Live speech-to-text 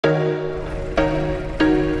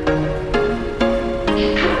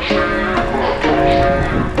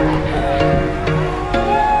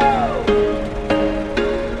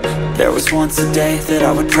least once a day that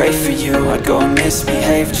I would pray for you. I'd go and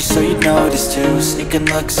misbehave just so you'd notice too. Sneaking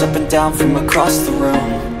looks up and down from across the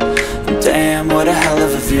room. And damn, what a hell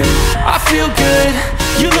of a view. I feel good,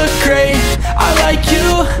 you look great, I like you,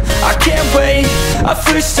 I can't wait. A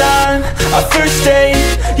first time, a first date,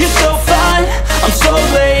 you're so fine, I'm so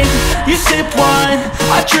late. You sip wine,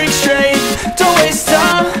 I drink straight, don't waste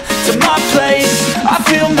time to my place. I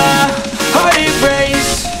feel my heart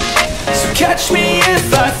erase, so catch me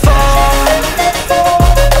if I fall.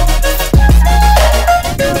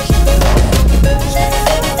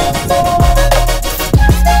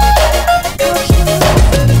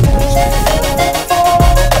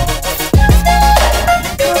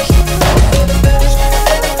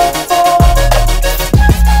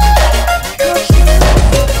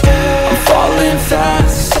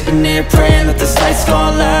 Praying that this night's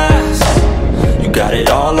gonna last. You got it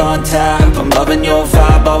all on tap, I'm loving your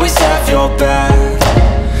vibe, always have your back.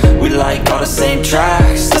 We like all the same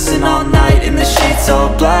tracks, listen all night in the sheets all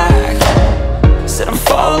black. Said I'm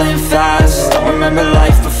falling fast, don't remember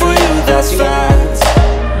life before you, that's fact.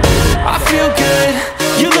 I feel good,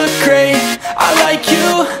 you look great, I like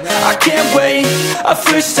you, I can't wait. A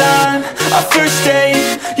first time, a first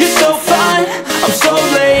date, you're so fine, I'm so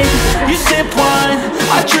late. You sip wine,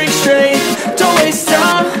 I drink straight, don't waste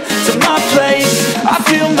time to my place. I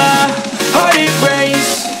feel my heart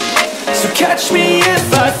erase, so catch me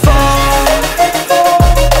if I fall.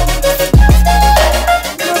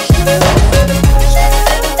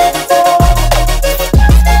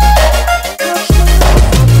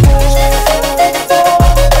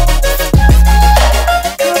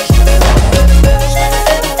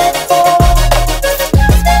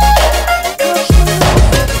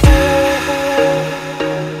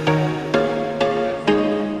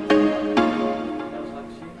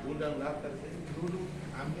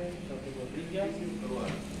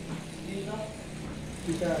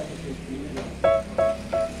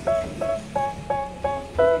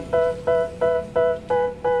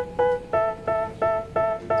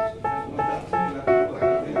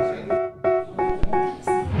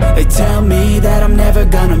 They tell me that I'm never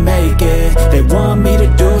gonna make it. They want me to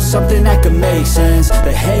do something that could make sense.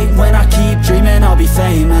 They hate when I keep dreaming I'll be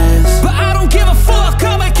famous, but I don't give a fuck,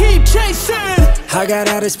 I'ma keep chasing. I got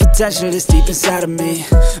all this potential that's deep inside of me,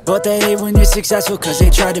 but they hate when you're successful cause they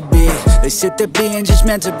try to be. They sit there being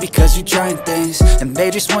judgmental because you're trying things, and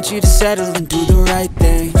they just want you to settle and do the right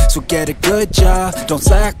thing. So get a good job, don't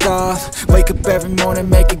slack off. Wake up every morning,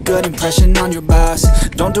 make a good impression on your boss.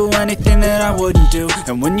 Don't do anything that I wouldn't do,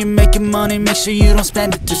 and when you're making money, make sure you don't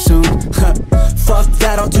spend it too soon. Fuck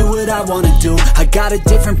that, I'll do what I wanna do. I got a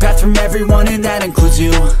different path from everyone and that includes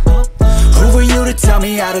you. Who are you to tell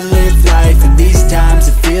me how to live life? In these times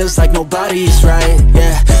it feels like nobody's right,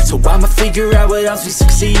 yeah. So I'ma figure out what else we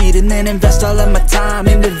succeed, and then invest all of my time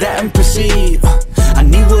into that and proceed. I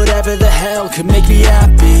need whatever the hell could make me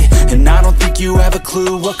happy, and I don't think you have a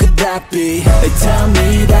clue what could that be. They tell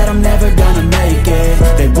me that I'm never gonna make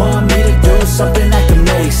it. They want me to do something that could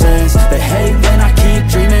make sense. They hate when I keep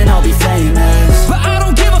dreaming I'll be famous, but I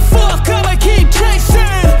don't give a fuck, I'ma keep chasing.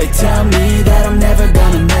 They tell me that I'm never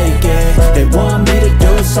gonna make it. They want me to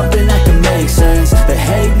do something that can make sense. They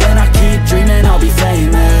hate when I keep dreaming I'll be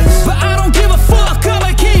famous, but I don't give a fuck,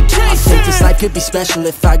 I'ma keep chasing. I think this life could be special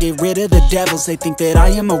if I get rid of the devils. They think that I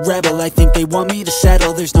am a rebel, I think they want me to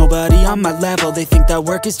settle. There's nobody on my level, they think that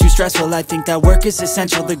work is too stressful. I think that work is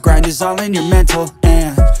essential, the grind is all in your mental.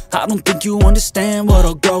 And I don't think you understand what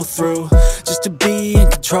I'll go through just to be in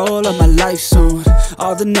control of my life soon.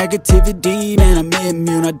 All the negativity, man, I'm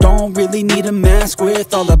immune. I don't really need a mask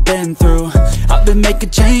with all I've been through. I've been making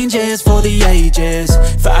changes for the ages.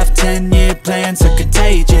 5-10 year plans are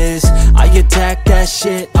contagious. I attack that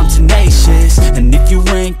shit, I'm tenacious. And if you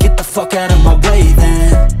ain't, get the fuck out of my way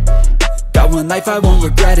then. Got one life, I won't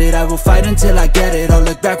regret it. I will fight until I get it. I'll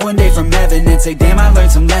look back one day from heaven and say, damn, I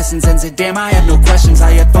learned some lessons. And say, damn, I had no questions.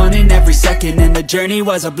 I had fun in every second, and the journey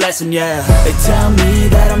was a blessing, yeah. They tell me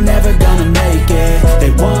that I'm never gonna make it.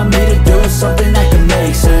 They want me to do something that can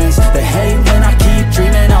make sense. They hate when I keep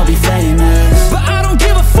dreaming I'll be famous, but I don't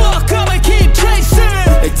give a fuck, I'ma keep chasing.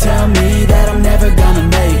 They tell me that I'm never gonna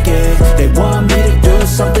make it. They want me to do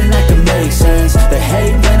something that can make sense. They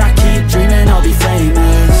hate when I keep dreaming I'll be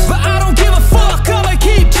famous, but I don't give a fuck, I'ma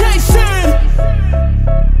keep chasing.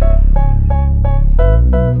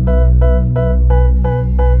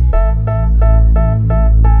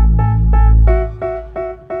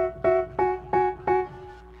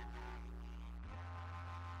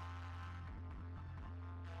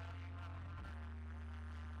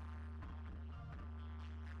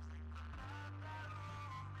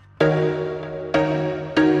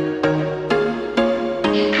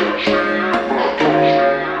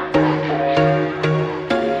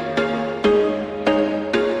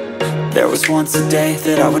 was once a day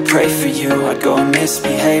that I would pray for you. I'd go and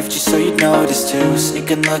misbehave just so you'd notice too.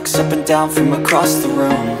 Sneaking looks up and down from across the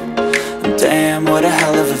room. And damn, what a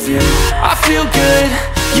hell of a view. I feel good,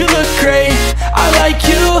 you look great, I like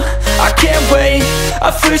you, I can't wait.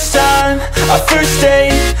 A first time, a first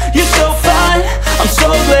date, you're so fine, I'm so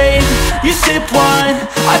late. You sip wine,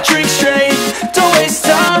 I drink straight. Don't waste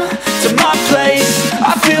time to my place.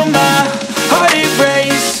 I feel my heart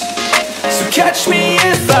erase. So catch me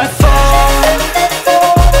if I fall.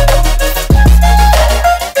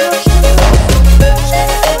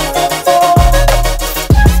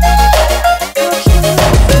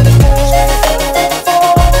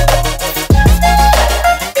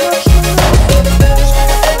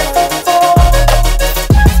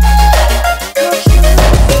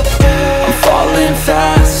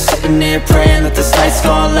 Praying that this night's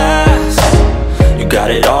gonna last. You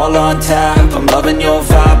got it all on tap, I'm loving your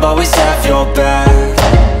vibe, always have your back.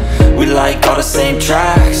 We like all the same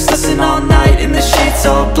tracks, listen all night in the sheets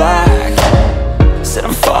all black. Said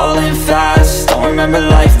I'm falling fast, don't remember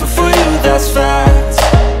life before you, that's fact.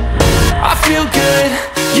 I feel good,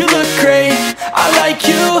 you look great, I like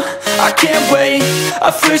you, I can't wait.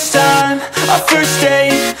 A first time, a first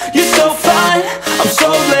date, you're so fine, I'm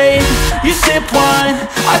so late. You sip wine,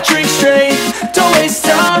 I drink straight. Don't waste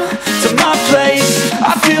time to my place.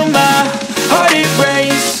 I feel my heart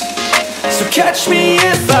erase. So catch me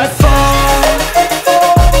if I fall.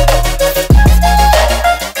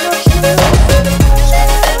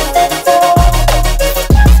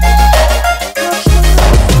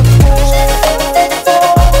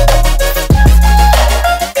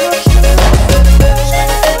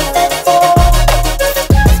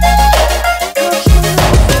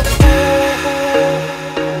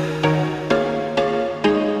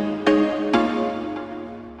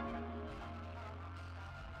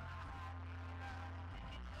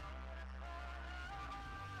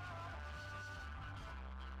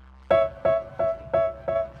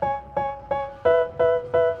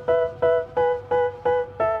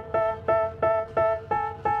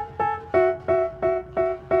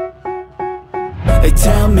 They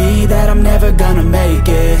tell me that I'm never gonna make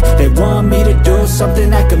it. They want me to do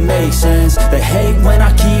something that could make sense. They hate when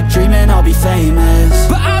I keep dreaming I'll be famous,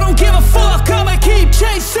 but I don't give a fuck, I'ma keep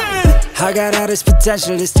chasing. I got all this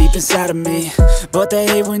potential that's deep inside of me, but they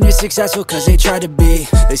hate when you're successful cause they try to be.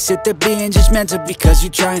 They sit there being judgmental because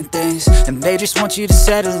you're trying things, and they just want you to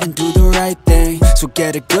settle and do the right thing. So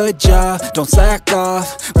get a good job, don't slack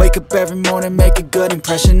off. Wake up every morning, make a good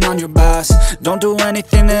impression on your boss. Don't do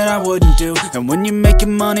anything that I wouldn't do, and when you're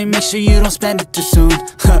making money, make sure you don't spend it too soon.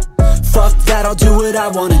 Fuck that, I'll do what I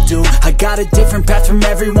wanna do. I got a different path from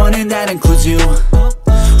everyone, and that includes you.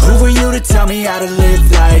 Who are you to tell me how to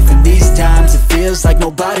live life? In these times it feels like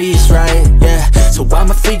nobody is right, yeah. So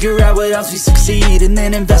I'ma figure out what helps me succeed, and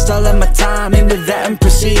then invest all of my time into that and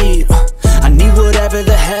proceed. I need whatever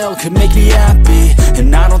the hell could make me happy,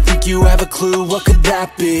 and I don't think you have a clue what could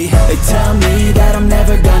that be. They tell me that I'm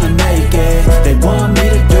never gonna make it. They want me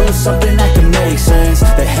to do something that can make sense.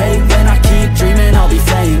 They hate when I keep dreaming I'll be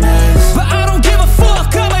famous, but I don't give a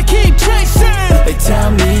fuck, I'ma keep chasing. They tell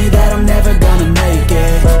me that I'm never gonna make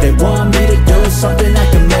it. They want me to do something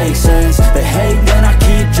that can make sense. They hate when I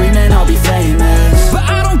keep dreaming I'll be famous, but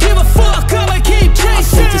I don't give a fuck, I'ma keep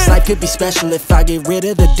chasing. I think this life could be special if I get rid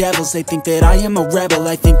of the devils. They think that I am a rebel,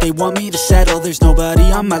 I think they want me to settle. There's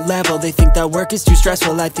nobody on my level. They think that work is too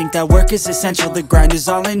stressful, I think that work is essential. The grind is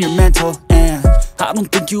all in your mental, and I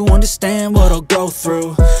don't think you understand what I'll go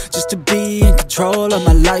through just to be in control of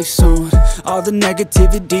my life soon. All the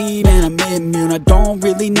negativity, man, I'm immune. I don't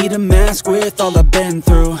really need a mask with all I've been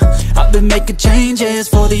through. I've been making changes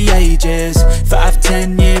for the ages.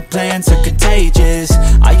 5-10 year plans are contagious.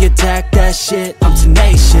 I attack that shit, I'm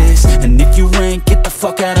tenacious. And if you ain't, get the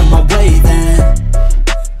fuck out of my way then.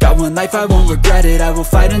 Got one life, I won't regret it. I will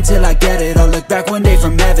fight until I get it. I'll look back one day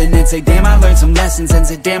from heaven and say, damn, I learned some lessons. And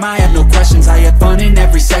say, damn, I had no questions. I had fun in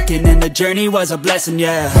every second, and the journey was a blessing,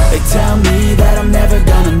 yeah. They tell me that I'm never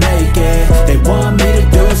gonna make it. They want me to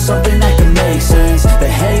do something that can make sense. They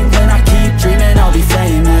hate when I keep dreaming I'll be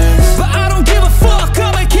famous, but I don't give a fuck,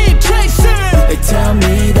 I'ma keep chasing. They tell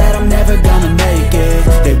me that I'm never gonna make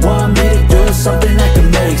it. They want me to do something that can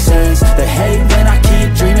make sense. They hate when I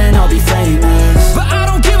keep dreaming I'll be famous, but I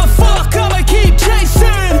don't give a fuck, I'ma keep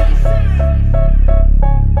chasing.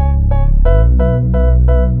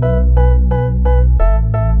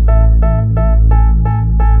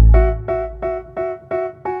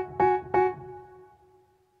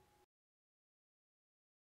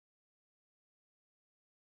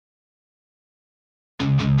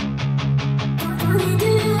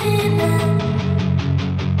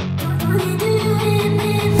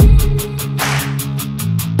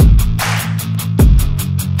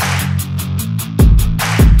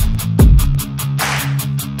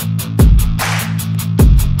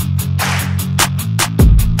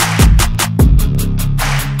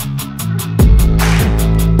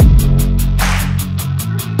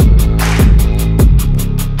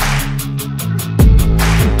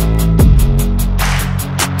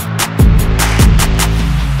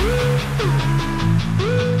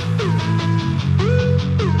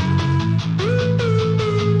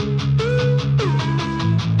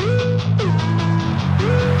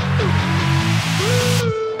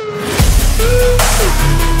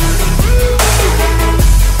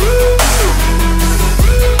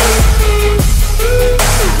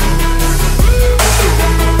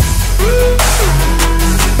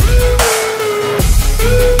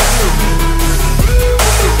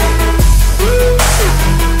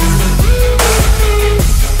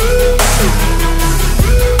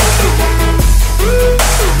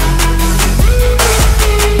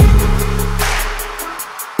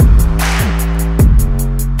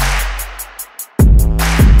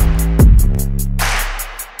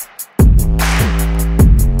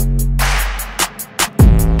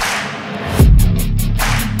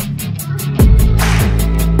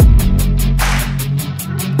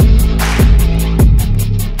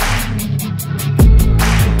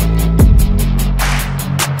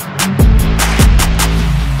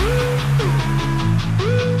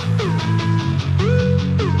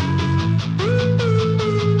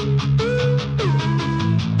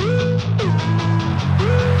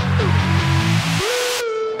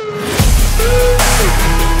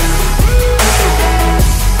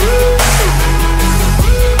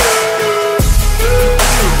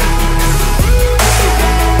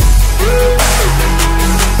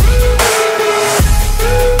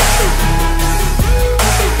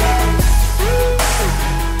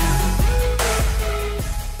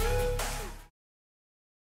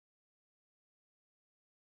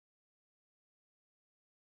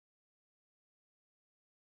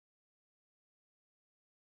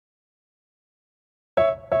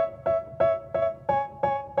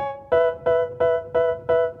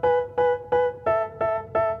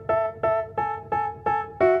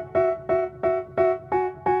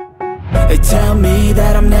 tell me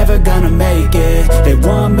that I'm never gonna make it. They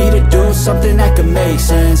want me to do something that could make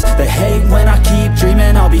sense. They hate when I keep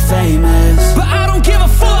dreaming I'll be famous, but I don't give a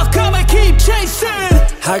fuck, I'ma keep chasing.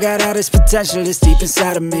 I got all this potential that's deep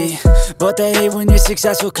inside of me, but they hate when you're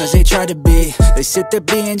successful cause they try to be. They sit there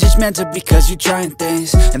being judgmental because you're trying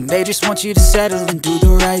things, and they just want you to settle and do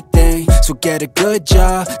the right thing. So get a good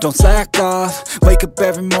job, don't slack off. Wake up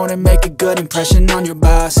every morning, make a good impression on your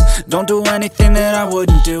boss. Don't do anything that I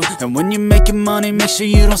wouldn't do, and when you're making money, make sure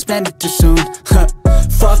you don't spend it too soon.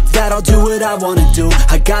 Fuck that, I'll do what I wanna do.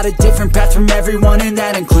 I got a different path from everyone, and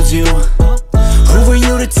that includes you. Who are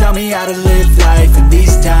you to tell me how to live life? In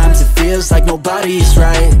these times it feels like nobody's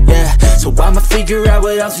right, yeah. So I'ma figure out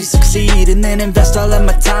what else we succeed, and then invest all of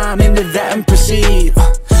my time into that and proceed.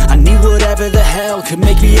 I need whatever the hell could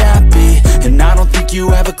make me happy, and I don't think you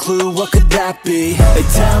have a clue what could that be. They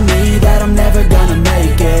tell me that I'm never gonna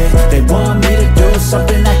make it. They want me to do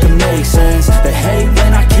something that could make sense. They hate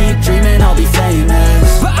when I keep dreaming I'll be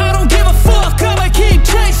famous, but I don't give a fuck, I'ma keep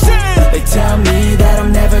chasing. They tell me that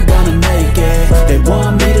I'm never gonna make it. They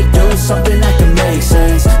want me to do something that can make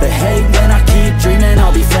sense. They hate when I keep dreaming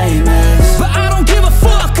I'll be famous, but I don't give a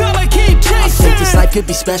fuck, I'ma keep chasing. I think this life could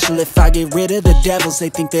be special if I get rid of the devils. They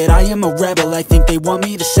think that I am a rebel, I think they want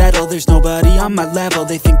me to settle. There's nobody on my level,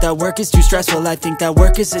 they think that work is too stressful. I think that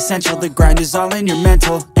work is essential, the grind is all in your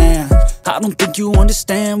mental. And I don't think you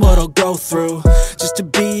understand what I'll go through just to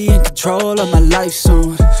be in control of my life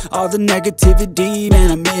soon. All the negativity,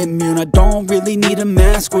 man, I'm immune. I don't really need a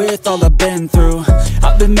mask with all I've been through.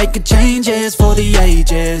 I've been making changes for the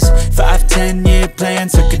ages. 5-10 year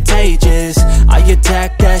plans are contagious. I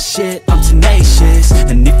attack that shit, I'm tenacious.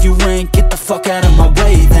 And if you ain't, get the fuck out of my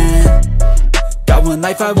way then. Got one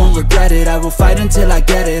life, I won't regret it. I will fight until I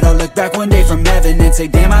get it. I'll look back one day from heaven and say,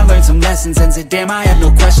 damn, I learned some lessons. And say, damn, I have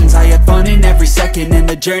no questions. I had fun in every second, and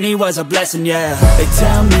the journey was a blessing, yeah. They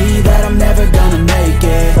tell me that I'm never gonna make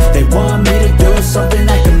it. They want me to do something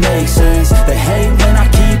that can make sense. They hate when I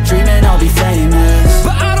keep dreaming I'll be famous,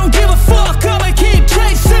 but I don't give a fuck, I'ma keep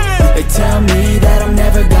chasing. They tell me that I'm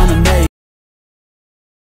never gonna make it.